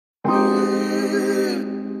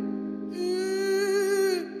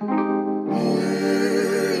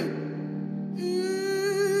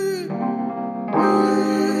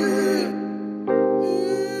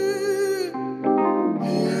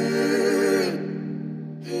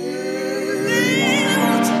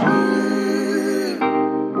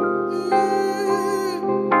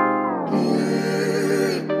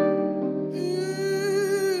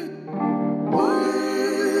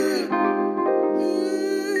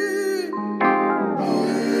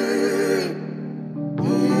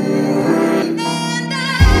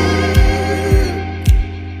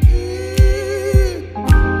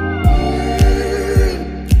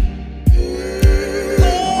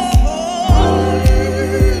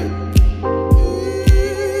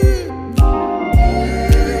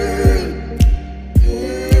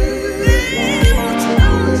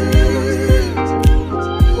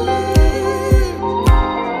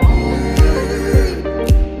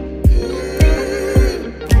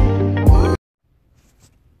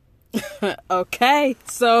Okay,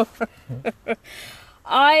 so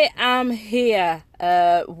I am here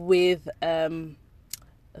with the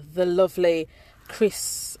lovely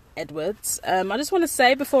Chris Edwards. I just want to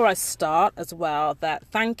say before I start as well that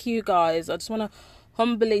thank you guys. I just want to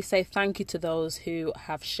humbly say thank you to those who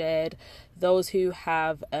have shared, those who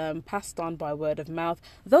have passed on by word of mouth,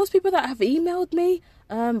 those people that have emailed me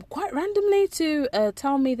quite randomly to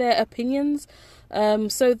tell me their opinions.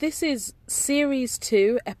 So this is series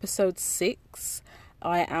 2, episode 6.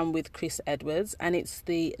 I am with Chris Edwards, and it's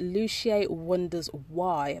the Lucia Wonders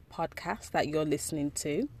Why podcast that you're listening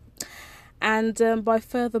to. And by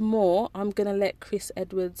furthermore, I'm going to let Chris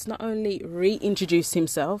Edwards not only reintroduce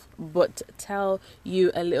himself, but tell you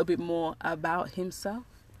a little bit more about himself.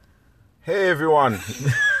 Hey everyone.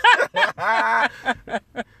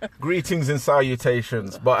 Greetings and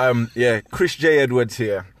salutations. But yeah, Chris J. Edwards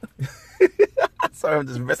here. Sorry, I'm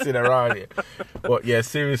just messing around here. But yeah,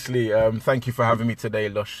 seriously, thank you for having me today,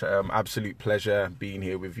 Lush. Absolute pleasure being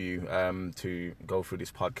here with you to go through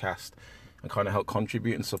this podcast and kind of help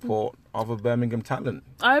contribute and support other Birmingham talent.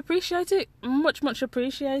 I appreciate it. Much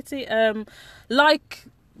appreciate it. Like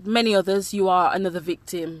many others, you are another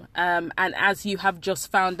victim. And as you have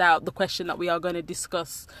just found out, the question that we are going to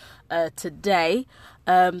discuss today,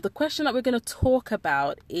 the question that we're going to talk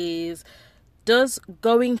about is, does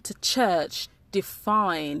going to church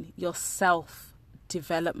define your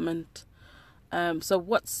self-development? So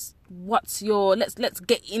what's your, let's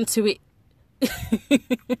get into it.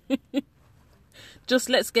 Just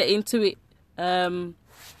let's get into it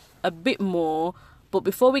a bit more. But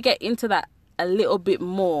before we get into that a little bit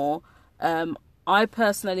more, I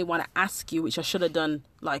personally want to ask you, which I should have done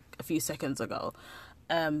like a few seconds ago,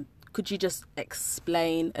 could you just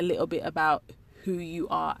explain a little bit about who you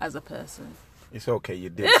are as a person? It's okay, you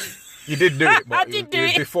did. You did do it, but it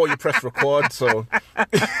was before you press record, so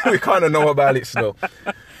we kind of know about it still.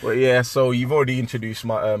 But yeah, so you've already introduced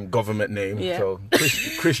my government name, so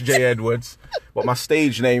Chris J. Edwards. But my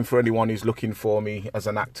stage name for anyone who's looking for me as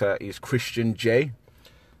an actor is Christian J.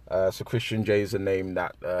 So Christian J is a name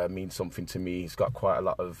that means something to me. It's got quite a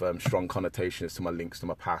lot of strong connotations to my links to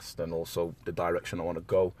my past and also the direction I want to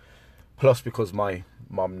go. Plus, because my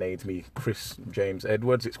mum named me Chris James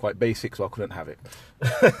Edwards, it's quite basic, so I couldn't have it.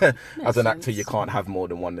 As an actor, you can't have more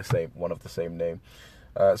than one of the same name.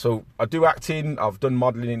 So I do acting. I've done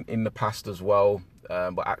modelling in the past as well,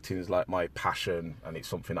 but acting is like my passion, and it's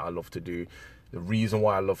something that I love to do. The reason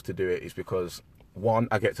why I love to do it is because, one,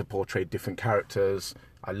 I get to portray different characters.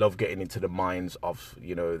 I love getting into the minds of,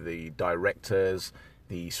 the directors,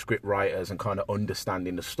 the script writers, and kind of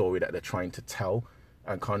understanding the story that they're trying to tell,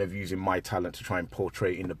 and kind of using my talent to try and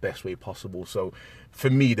portray it in the best way possible. So for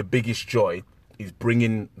me, the biggest joy is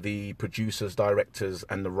bringing the producers, directors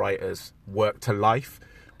and the writers' work to life,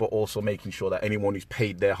 but also making sure that anyone who's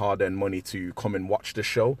paid their hard-earned money to come and watch the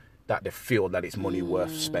show, that they feel that it's money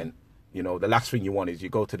worth spent. The last thing you want is you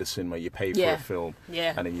go to the cinema, you pay for a film,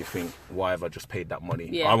 and then you think, why have I just paid that money?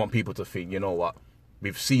 Yeah. I want people to think, you know what,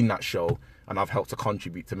 we've seen that show and I've helped to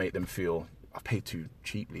contribute to make them feel I paid too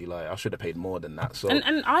cheaply. Like, I should have paid more than that. So, and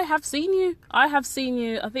I have seen you. I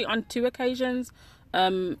think on 2 occasions,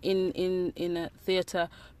 in theatre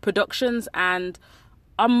productions, and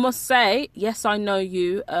I must say, yes, I know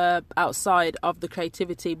you outside of the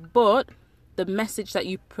creativity, but the message that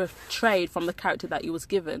you portrayed from the character that you was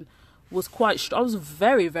given was quite. I was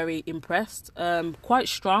very, very impressed. Quite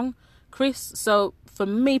strong, Chris. So for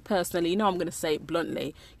me personally, I'm going to say it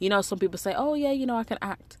bluntly. Some people say, "Oh yeah, I can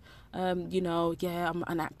act." I'm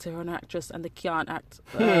an actor or an actress, and they can't act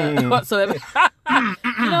whatsoever. I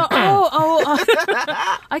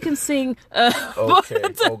can sing. Okay.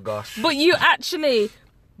 Oh gosh. But you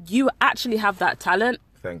actually have that talent.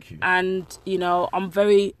 Thank you. And, I'm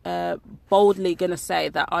very boldly going to say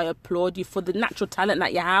that I applaud you for the natural talent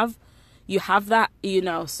that you have. You have that,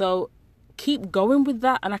 so keep going with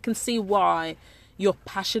that. And I can see why you're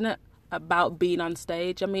passionate about being on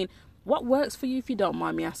stage. I mean, what works for you, if you don't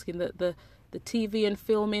mind me asking? The TV and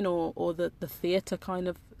filming or the theatre kind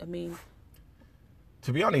of,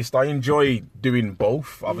 To be honest, I enjoy doing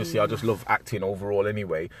both. Obviously, I just love acting overall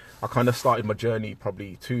anyway. I kind of started my journey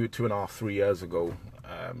probably 2.5, 3 years ago,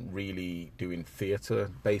 really doing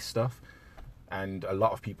theatre-based stuff. And a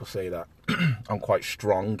lot of people say that I'm quite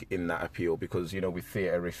strong in that appeal because, with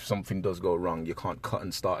theatre, if something does go wrong, you can't cut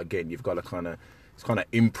and start again. You've got to it's kind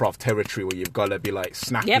of improv territory where you've got to be like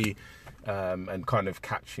snappy. Yep. And kind of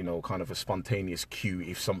catch, kind of a spontaneous cue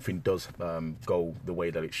if something does go the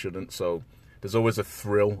way that it shouldn't. So there's always a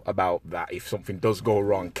thrill about that. If something does go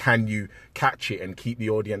wrong, can you catch it and keep the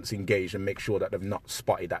audience engaged and make sure that they've not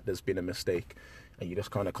spotted that there's been a mistake? And you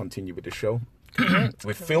just kind of continue with the show.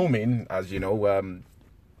 With filming, as you know,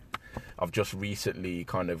 I've just recently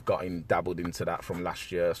kind of dabbled into that from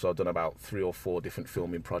last year. So I've done about 3 or 4 different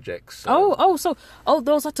filming projects. So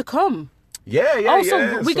those are to come. Yeah.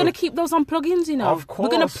 So we're going to keep those on plugins, Of course.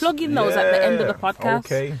 We're going to plug in those at the end of the podcast.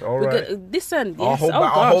 Okay, all right. Listen, yes.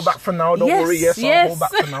 I'll hold back for now. Don't worry. Yes, I'll hold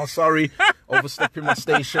back for now. Sorry, overstepping my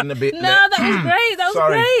station a bit. No, that was great. That was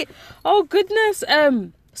great. Oh, goodness.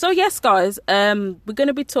 So, yes, guys, we're going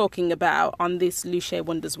to be talking about, on this Luce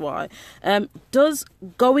Wonders Why, does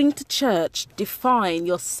going to church define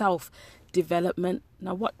your self-development?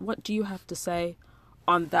 Now, what do you have to say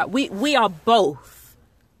on that? We are both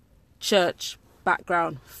church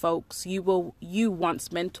background folks. You once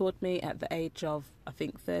mentored me at the age of, I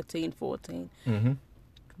think, 13, 14. Mm-hmm.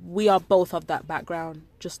 We are both of that background,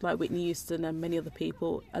 just like Whitney Houston and many other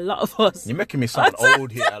people. A lot of us. You're making me sound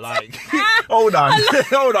old here. Like, hold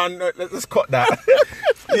on. Let's cut that.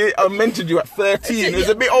 I mentored you at 13. It was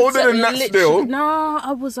a bit older than that still. No,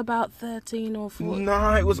 I was about 13 or 14.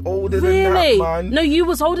 No, it was older than that, man. No, you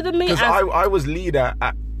was older than me. Because I was leader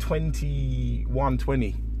at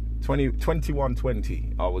 21-20.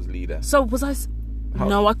 21-20, I was leader. So was I...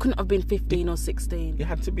 No, I couldn't have been 15 or 16. You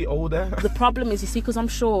had to be older. The problem is, you see, because I'm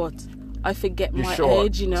short, I forget my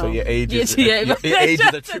age, So your age is, your age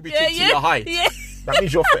is attributed to your height. Yeah. That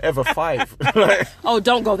means you're forever 5. Oh,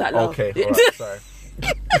 don't go that low. Okay, all right, sorry.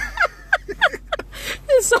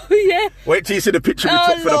 So, yeah. Wait till you see the picture we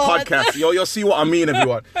took for the podcast. You'll see what I mean,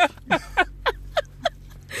 everyone.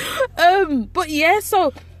 But yeah,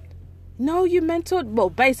 so... No, you mentored... Well,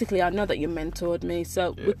 basically, I know that you mentored me.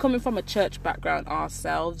 So, We're coming from a church background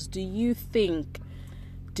ourselves. Do you think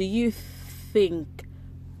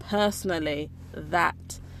personally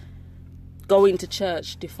that going to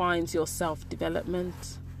church defines your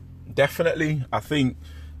self-development? Definitely. I think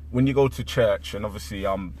when you go to church, and obviously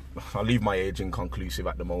I leave my age inconclusive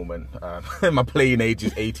at the moment. My playing age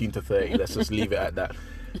is 18 to 30. Let's just leave it at that.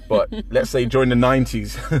 But let's say during the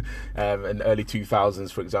 90s and early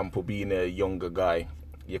 2000s, for example, being a younger guy,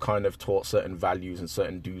 you're kind of taught certain values and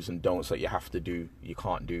certain do's and don'ts that you have to do, you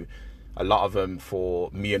can't do. A lot of them, for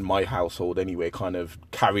me and my household anyway, kind of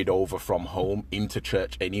carried over from home into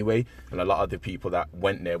church anyway. And a lot of the people that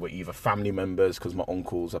went there were either family members, because my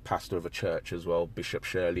uncle's a pastor of a church as well, Bishop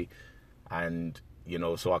Shirley. And,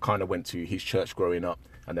 so I kind of went to his church growing up,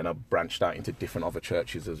 and then I branched out into different other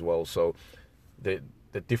churches as well. So the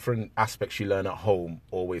different aspects you learn at home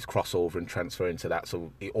always cross over and transfer into that.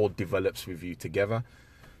 So it all develops with you together.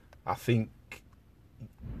 I think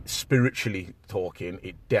spiritually talking,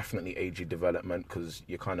 it definitely aids your development because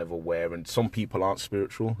you're kind of aware, and some people aren't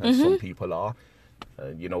spiritual and some people are.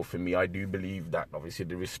 For me, I do believe that obviously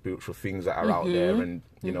there is spiritual things that are out there, and,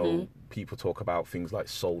 people talk about things like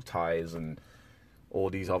soul ties and all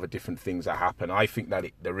these other different things that happen. I think that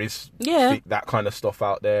there is that kind of stuff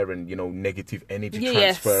out there, and negative energy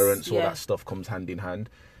transference, all that stuff comes hand in hand,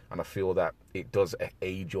 and I feel that it does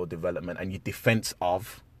aid your development and your defense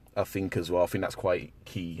of, I think, as well. I think that's quite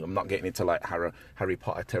key. I'm not getting into like Harry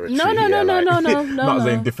Potter territory. No. Not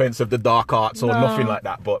saying defense of the dark arts or nothing like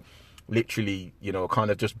that, but literally,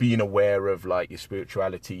 kind of just being aware of like your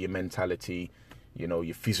spirituality, your mentality,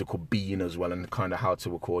 your physical being as well, and kind of how to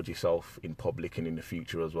record yourself in public and in the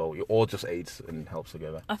future as well. It all just aids and helps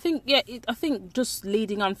together. I think, I think just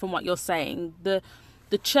leading on from what you're saying, the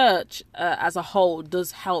church as a whole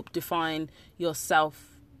does help define your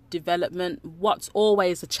self-development. What's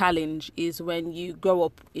always a challenge is when you grow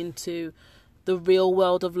up into the real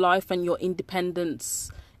world of life and your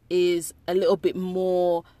independence is a little bit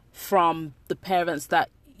more from the parents that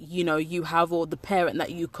you have, or the parent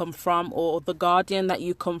that you come from, or the guardian that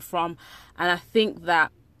you come from. And I think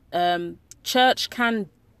that church can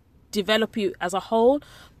develop you as a whole,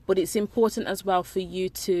 but it's important as well for you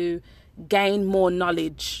to gain more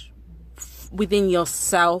knowledge within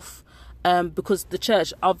yourself, because the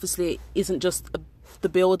church obviously isn't just the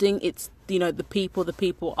building, it's the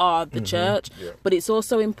people are the church. But it's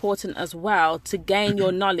also important as well to gain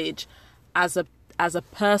your knowledge as a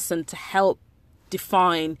person, to help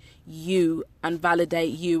define you and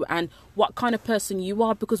validate you and what kind of person you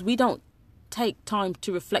are, because we don't take time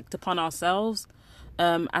to reflect upon ourselves,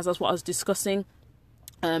 as that's what I was discussing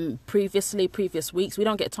previous weeks. We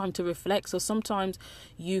don't get time to reflect. So sometimes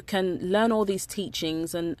you can learn all these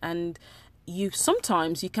teachings and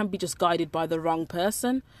sometimes you can be just guided by the wrong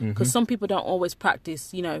person, because some people don't always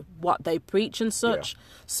practice what they preach and such.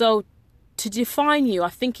 So to define you, I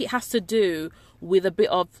think it has to do with a bit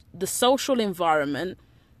of the social environment,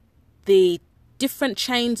 the different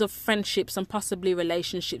chains of friendships and possibly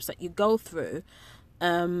relationships that you go through.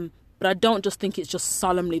 But I don't just think it's just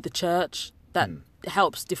solemnly the church that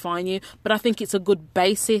helps define you, but I think it's a good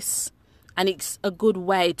basis, and it's a good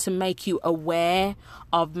way to make you aware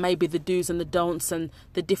of maybe the do's and the don'ts and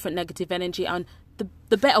the different negative energy and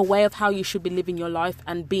the better way of how you should be living your life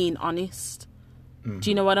and being honest.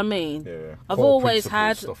 Do you know what I mean? Yeah. I've always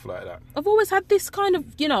had stuff like that. I've always had this kind of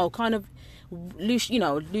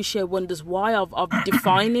Lucia wonders why of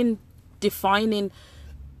defining the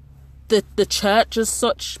church as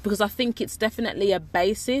such, because I think it's definitely a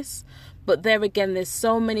basis. But there again, there's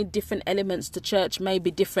so many different elements to church,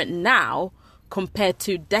 maybe different now compared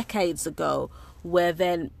to decades ago, where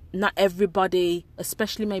then not everybody,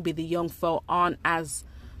 especially maybe the young folk, aren't as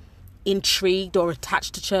intrigued or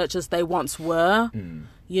attached to church as they once were.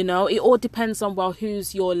 It all depends on, well,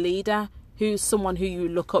 who's your leader, who's someone who you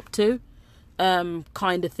look up to,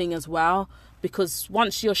 kind of thing as well. Because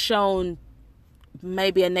once you're shown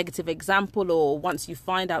maybe a negative example, or once you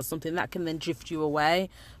find out something, that can then drift you away.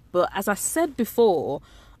 But as I said before,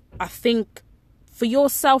 I think for your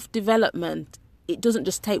self-development, it doesn't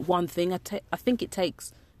just take one thing. I think it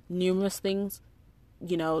takes numerous things,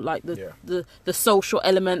 like the social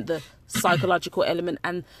element, the psychological element,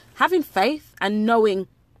 and having faith and knowing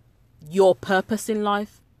your purpose in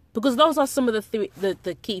life. Because those are some of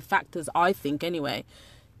the key factors, I think, anyway.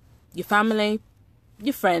 Your family,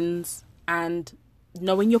 your friends, and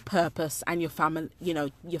knowing your purpose and your family,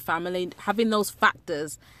 having those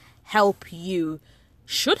factors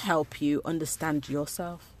should help you understand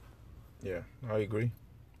yourself. Yeah, I agree.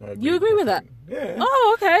 You agree with that? Yeah.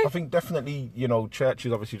 Oh, okay. I think definitely, church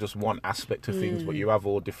is obviously just one aspect of things, but you have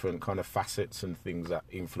all different kind of facets and things that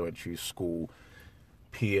influence you: school,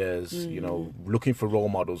 peers, looking for role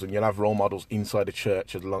models, and you'll have role models inside the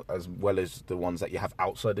church as well as the ones that you have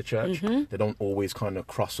outside the church. They don't always kind of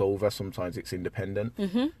cross over. Sometimes it's independent.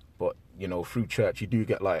 But, through church, you do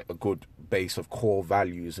get like a good base of core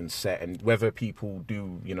values and set, and whether people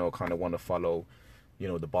do, kind of want to follow,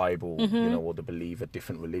 the Bible, or they believe a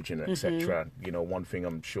different religion, etc. One thing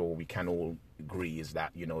I'm sure we can all agree is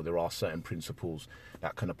that, there are certain principles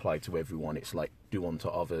that can apply to everyone. It's like do unto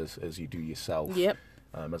others as you do yourself. Yep.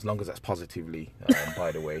 As long as that's positively,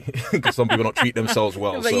 by the way, because some people don't treat themselves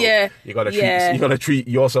well. But so you gotta treat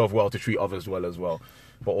yourself well to treat others well as well.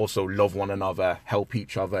 But also love one another, help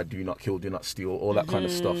each other, do not kill, do not steal, all that kind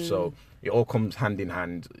of stuff. So it all comes hand in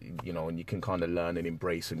hand, and you can kind of learn and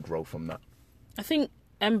embrace and grow from that. I think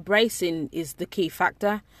embracing is the key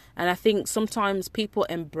factor. And I think sometimes people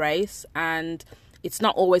embrace and it's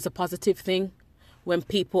not always a positive thing. When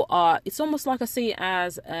people are, it's almost like I see it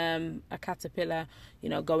as a caterpillar,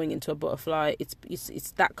 going into a butterfly.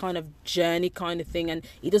 It's that kind of journey kind of thing, and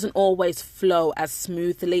it doesn't always flow as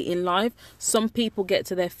smoothly in life. Some people get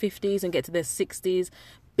to their 50s and get to their 60s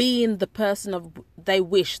being the person they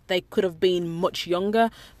wish they could have been much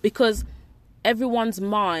younger, because everyone's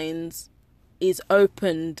minds is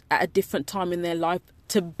opened at a different time in their life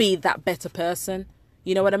to be that better person.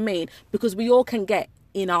 You know what I mean? Because we all can get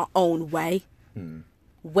in our own way.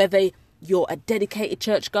 Whether you're a dedicated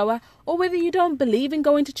churchgoer or whether you don't believe in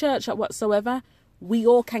going to church whatsoever, we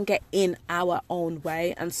all can get in our own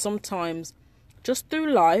way. And sometimes just through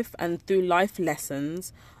life and through life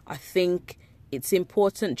lessons, I think it's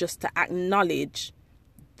important just to acknowledge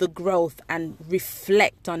the growth and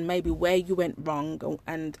reflect on maybe where you went wrong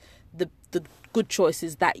and the good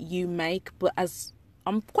choices that you make. But as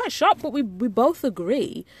I'm quite shocked, but we both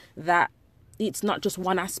agree that it's not just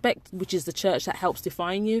one aspect, which is the church, that helps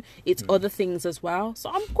define you. It's other things as well.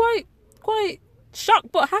 So I'm quite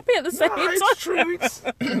shocked but happy at the same time. It's true. It's,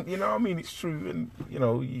 you know what I mean? It's true. And, you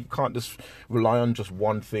know, you can't just rely on just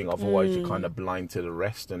one thing. Otherwise, you're kind of blind to the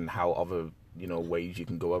rest and how other, you know, ways you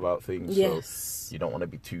can go about things. Yes. So you don't want to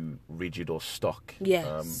be too rigid or stuck.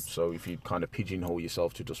 Yes. So if you kind of pigeonhole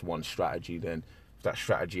yourself to just one strategy, then if that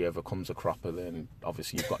strategy ever comes a cropper, then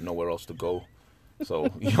obviously you've got nowhere else to go. So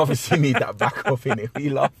you obviously need that backup in it.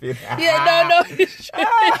 You laughing? Yeah, no, it's true.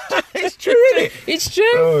 It's true, isn't it? It's true.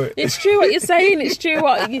 Oh. It's true what you're saying. It's true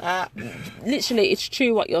literally, it's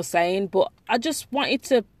true what you're saying. But I just wanted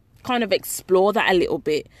to kind of explore that a little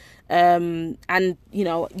bit. And, you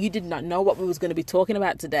know, you did not know what we was going to be talking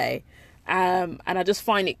about today. And I just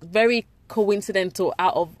find it very coincidental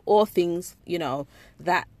out of all things, you know,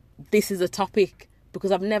 that this is a topic, because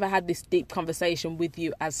I've never had this deep conversation with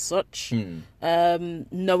you as such,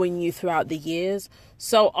 knowing you throughout the years.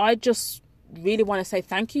 So I just really want to say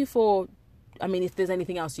thank you for, I mean, if there's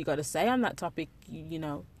anything else you got to say on that topic, you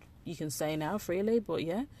know, you can say now freely. But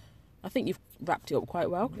yeah, I think you've wrapped it up quite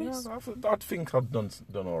well, Chris. Yeah, I think I've done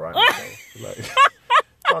all right. So, like,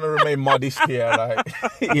 trying to remain modest here. Like,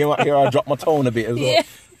 here I drop my tone a bit as well. Yeah,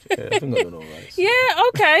 I think I've done all right. So. Yeah,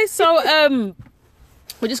 okay. So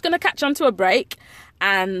we're just going to catch on to a break,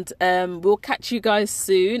 and we'll catch you guys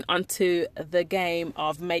soon onto the game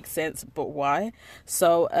of Make Sense But Why.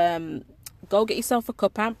 So go get yourself a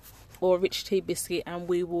cup amp or a rich tea biscuit, and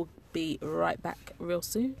we will be right back real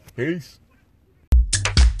soon. Peace.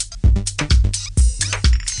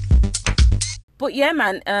 But yeah,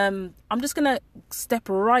 man, I'm just going to step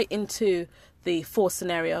right into the 4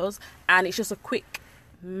 scenarios, and it's just a quick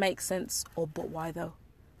make sense or but why, though,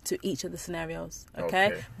 to each of the scenarios,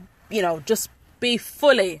 okay? You know, just be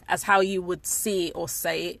fully as how you would see it or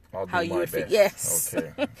say it, how you would think. Yes.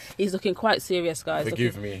 Okay. He's looking quite serious, guys.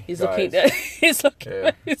 Forgive me, He's guys. He's looking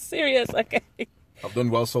very serious, okay? I've done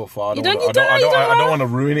well so far. I don't want to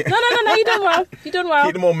ruin it. No, you done well. You done well.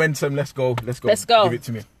 Keep the momentum. Let's go. Give it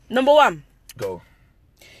to me. Number 1. Go.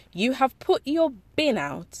 You have put your bin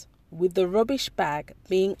out with the rubbish bag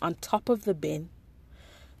being on top of the bin.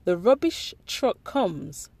 The rubbish truck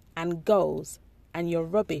comes and goes, and your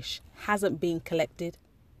rubbish hasn't been collected.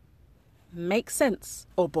 Make sense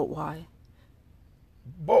or but why?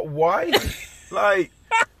 But why? Like,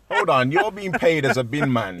 hold on, you're being paid as a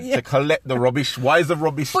bin man to collect the rubbish. Why is the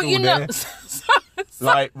rubbish still there?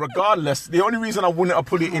 Like, regardless, the only reason I wouldn't have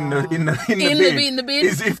put it in the bin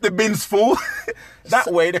is if the bin's full.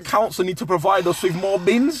 That way, the council need to provide us with more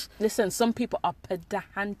bins. Listen, some people are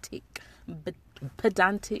pedantic.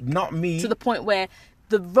 Not me. To the point where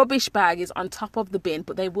the rubbish bag is on top of the bin,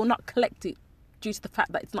 but they will not collect it due to the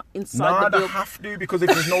fact that it's not inside the bin. They have to, because if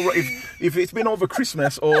there's no, if it's been over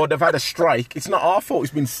Christmas or they've had a strike, it's not our fault.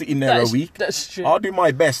 It's been sitting there a week. That's true. I'll do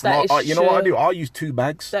my best. You know what I do? I'll use 2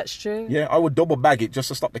 bags. That's true. Yeah, I would double bag it just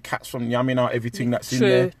to stop the cats from yamming out everything that's in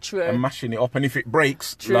there and mashing it up. And if it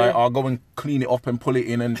breaks, like, I'll go and clean it up and pull it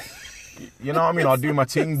in and. You know what I mean? I'll do my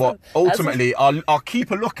thing, but ultimately, I'll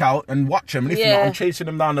keep a lookout and watch them. And if not, I'm chasing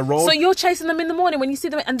them down the road. So you're chasing them in the morning when you see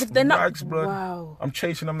them, and if they're not... Bags, blood. Wow. I'm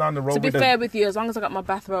chasing them down the road. To be fair with you, as long as I got my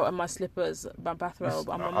bathrobe and my slippers, my bathrobe,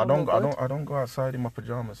 I don't go outside in my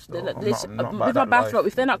pajamas. With my bathrobe,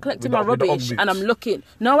 if they're not collecting my rubbish and I'm looking...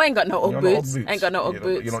 No, I ain't got no Ugg boots. Ain't got no Ugg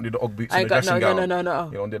boots. You don't do the Ugg boots I in ain't the got dressing gown. No.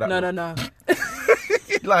 You don't do that. No.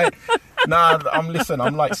 Like... Nah,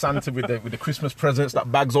 I'm like Santa with the Christmas presents,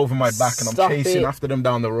 that bag's over my back, and I'm chasing after them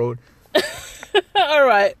down the road. All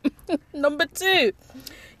right. Number 2.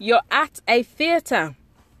 You're at a theatre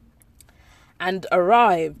and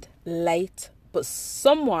arrived late, but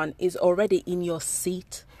someone is already in your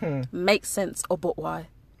seat. Make sense or but why?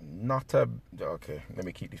 Okay, let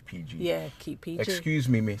me keep this PG. Yeah, keep PG. Excuse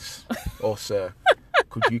me, miss or sir.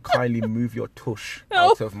 Could you kindly move your tush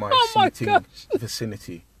out of my seating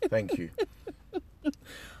vicinity? Thank you.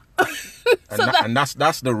 And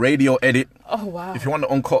that's the radio edit. Oh, wow. If you want the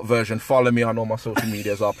uncut version, follow me on all my social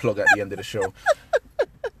medias. I'll plug at the end of the show.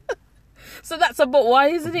 So that's a but why,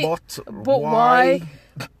 isn't it? But why?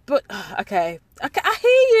 But, okay.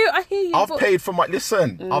 I hear you. I've paid for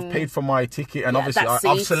my ticket, and obviously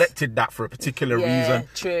I've selected that for a particular reason.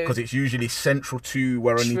 True. Because it's usually central to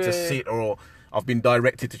where I need to sit, or I've been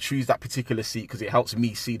directed to choose that particular seat because it helps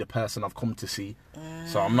me see the person I've come to see.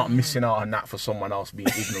 So I'm not missing out on that for someone else being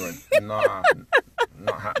ignorant. Nah,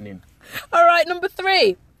 not happening. All right, number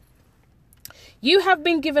 3. You have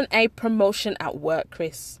been given a promotion at work,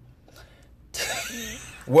 Chris.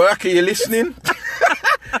 Work, are you listening?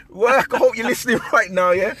 Work, I hope you're listening right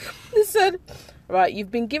now, yeah? Listen. Right,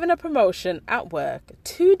 you've been given a promotion at work.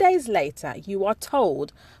 2 days later, you are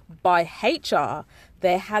told by HR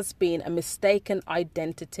there has been a mistaken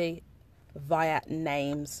identity via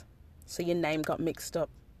names. So your name got mixed up.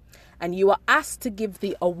 And you are asked to give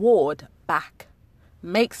the award back.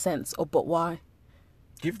 Makes sense, but why?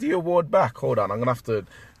 Give the award back. Hold on, I'm gonna have to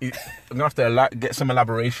get some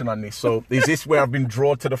elaboration on this. So, is this where I've been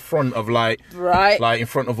drawn to the front of like in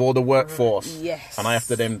front of all the workforce? Yes. And I have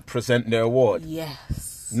to then present the award.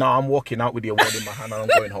 Yes. No, I'm walking out with the award in my hand and I'm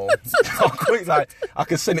going home. It's like I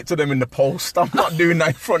can send it to them in the post. I'm not doing that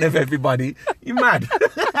in front of everybody. You mad?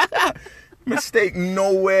 Mistake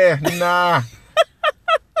nowhere. Nah.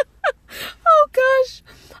 Oh gosh,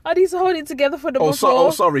 I need to hold it together for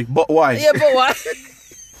the sorry, but why? Yeah, but why?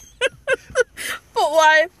 But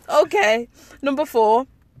why? Okay. Number 4,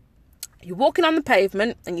 you're walking on the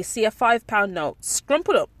pavement and you see a £5 note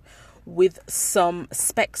scrumpled up with some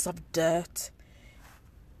specks of dirt.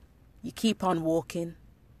 You keep on walking.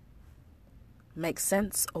 Makes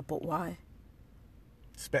sense, but why?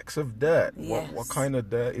 Specks of dirt? Yes. What kind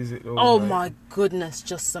of dirt is it? Oh my goodness,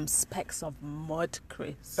 just some specks of mud,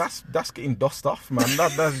 Chris. That's getting dust off, man.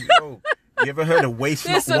 You ever heard of waste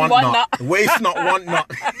Listen, not want not? Waste not want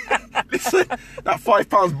not. Listen, that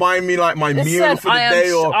 £5 buying me like my meal for the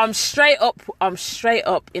day, or I'm straight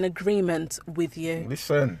up in agreement with you.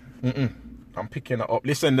 Listen, I'm picking it up.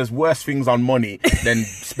 Listen, there's worse things on money than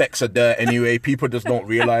specks of dirt anyway. People just don't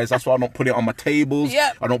realise. That's why I don't put it on my tables.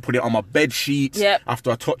 Yep. I don't put it on my bed sheets. Yep.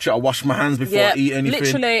 After I touch it, I wash my hands before I eat anything.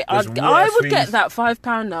 Literally, I would get that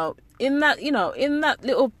 £5 note in that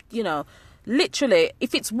little, literally,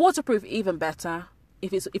 if it's waterproof, even better.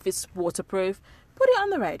 If it's waterproof, put it on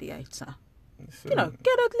the radiator. Listen,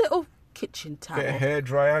 get a little kitchen towel. Get a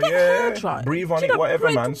hairdryer. Breathe on it,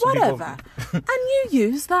 whatever, man. Whatever. And you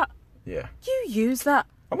use that. Yeah. You use that.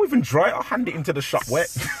 I'm even dry. I'll hand it into the shop wet.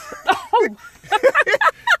 Oh.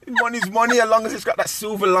 Money's money, as long as it's got that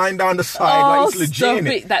silver line down the side. Like it's legit.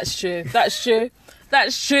 Stop it. That's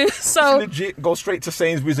true. So it's legit. Go straight to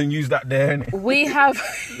Sainsbury's and use that there. Innit? We have.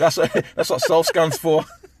 That's what self scans for.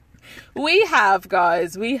 We have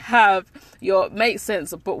your Make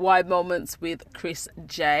Sense But Why moments with Christian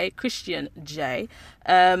J.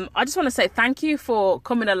 I just want to say thank you for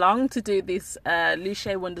coming along to do this Luce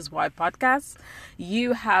Wonders Why podcast.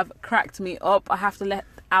 You have cracked me up. I have to let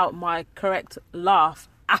out my correct laugh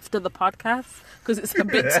after the podcast because it's a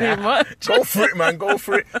bit too much. Go for it, man. Go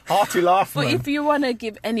for it. Hearty laugh, but man. If you want to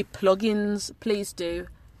give any plugins, please do.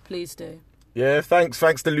 Yeah,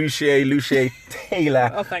 thanks to Luce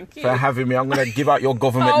Taylor thank you. for having me. I'm going to give out your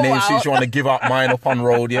government name since you want to give out mine up on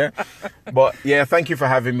road, yeah? But yeah, thank you for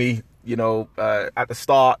having me. At the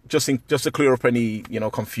start, just to clear up any,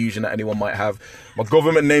 confusion that anyone might have. My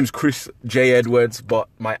government name's Chris J. Edwards, but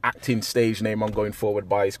my acting stage name I'm going forward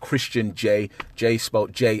by is Christian J. J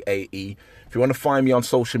spelled J-A-E. If you want to find me on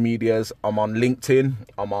social medias, I'm on LinkedIn,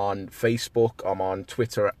 I'm on Facebook, I'm on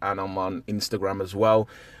Twitter, and I'm on Instagram as well.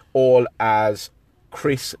 All as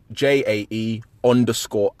Chris J-A-E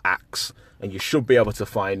 _Axe. And you should be able to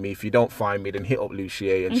find me. If you don't find me, then hit up Luce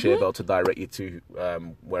and she'll be able to direct you to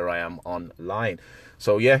where I am online.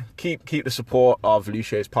 So yeah, keep the support of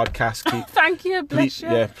Luce's podcast. Thank you, bless you.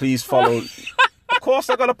 Yeah, please follow. Of course,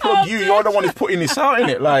 I gotta plug you. You're the one who's putting this out,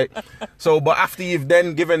 innit? But after you've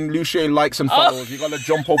then given Luce likes and follows, you gotta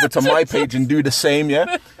jump over to my page and do the same,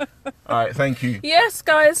 yeah? All right, thank you. Yes,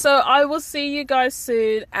 guys. So I will see you guys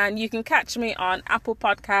soon, and you can catch me on Apple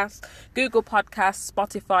Podcasts, Google Podcasts,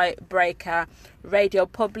 Spotify, Breaker, Radio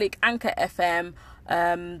Public, Anchor FM.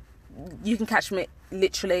 You can catch me.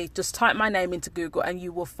 Literally, just type my name into Google and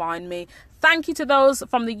you will find me. Thank you to those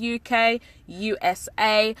from the UK,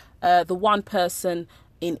 USA, the one person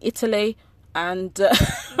in Italy, and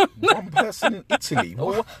one person in Italy.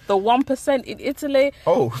 What? The 1% in Italy.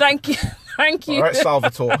 Oh, thank you. All right,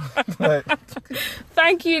 Salvatore.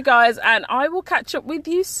 Thank you, guys, and I will catch up with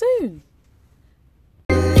you soon.